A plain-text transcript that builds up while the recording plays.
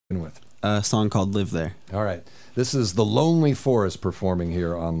With a song called Live There. All right. This is The Lonely Forest performing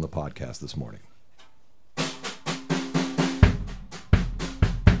here on the podcast this morning.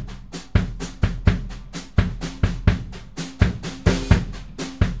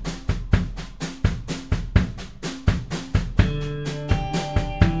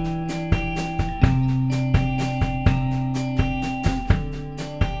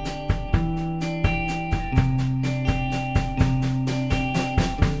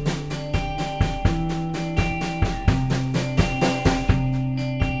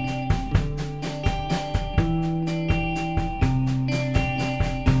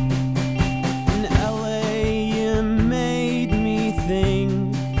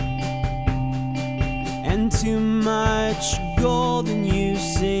 Too much gold and you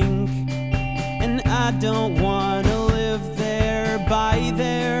sink, and I don't want to live there, buy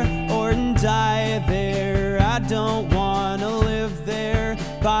there, or die there. I don't want to live there,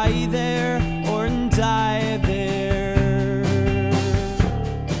 buy there, or die there.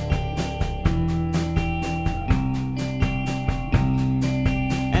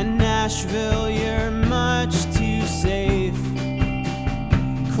 And Nashville, you're much too safe.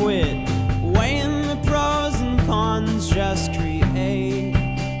 Quit weighing the pros and cons, just create.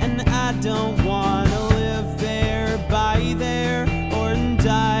 And I don't want to live there, buy there, or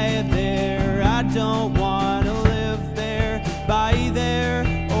die there. I don't want to live there, buy there,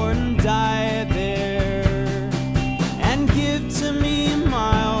 or die there. And give to me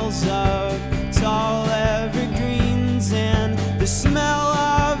miles of tall evergreens and the smell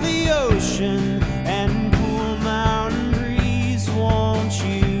of the ocean and cool mountain breeze, won't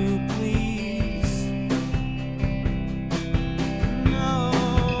you?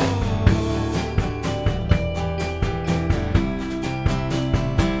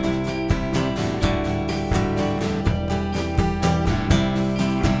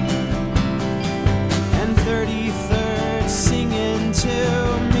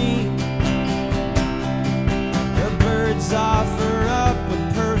 Offer up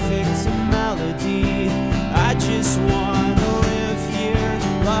a perfect melody. I just want to live here,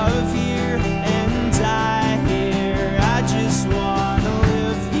 love here, and die here. I just want to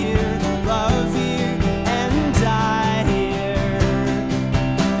live here, love here, and die here.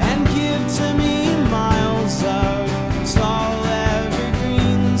 And give to me miles of tall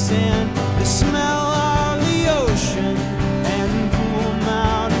evergreens and the smell of the ocean and cool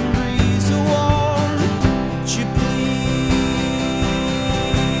mountain breeze. Won't you please?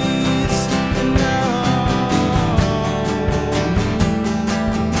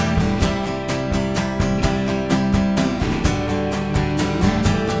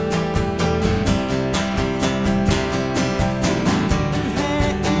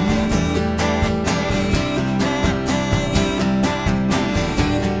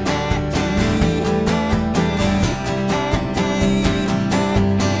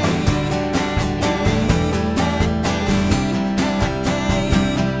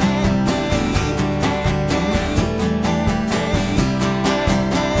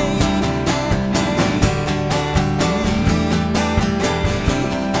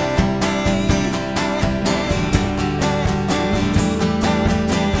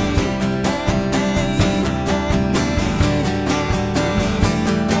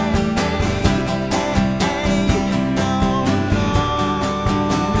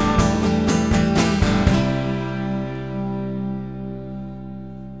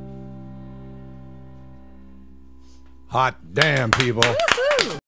 Hot damn, people.